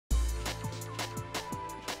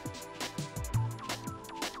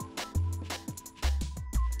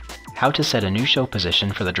How to set a new show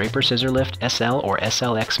position for the Draper Scissor Lift SL or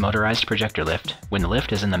SLX motorized projector lift when the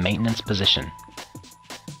lift is in the maintenance position.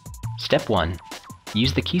 Step 1.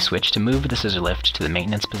 Use the key switch to move the scissor lift to the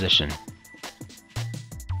maintenance position.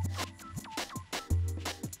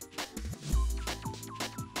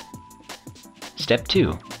 Step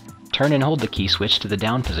 2. Turn and hold the key switch to the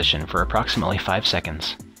down position for approximately 5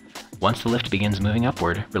 seconds. Once the lift begins moving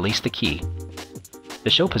upward, release the key. The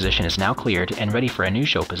show position is now cleared and ready for a new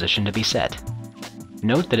show position to be set.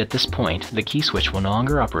 Note that at this point, the key switch will no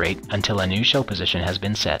longer operate until a new show position has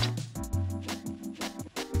been set.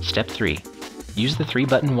 Step 3. Use the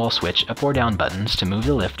 3-button wall switch up or down buttons to move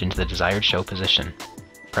the lift into the desired show position.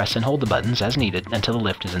 Press and hold the buttons as needed until the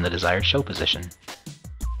lift is in the desired show position.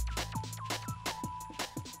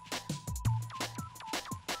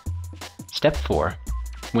 Step 4.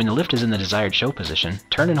 When the lift is in the desired show position,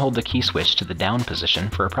 turn and hold the key switch to the down position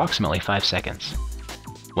for approximately 5 seconds.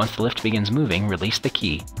 Once the lift begins moving, release the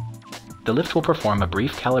key. The lift will perform a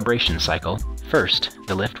brief calibration cycle. First,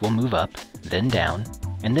 the lift will move up, then down,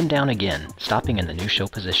 and then down again, stopping in the new show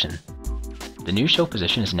position. The new show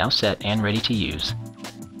position is now set and ready to use.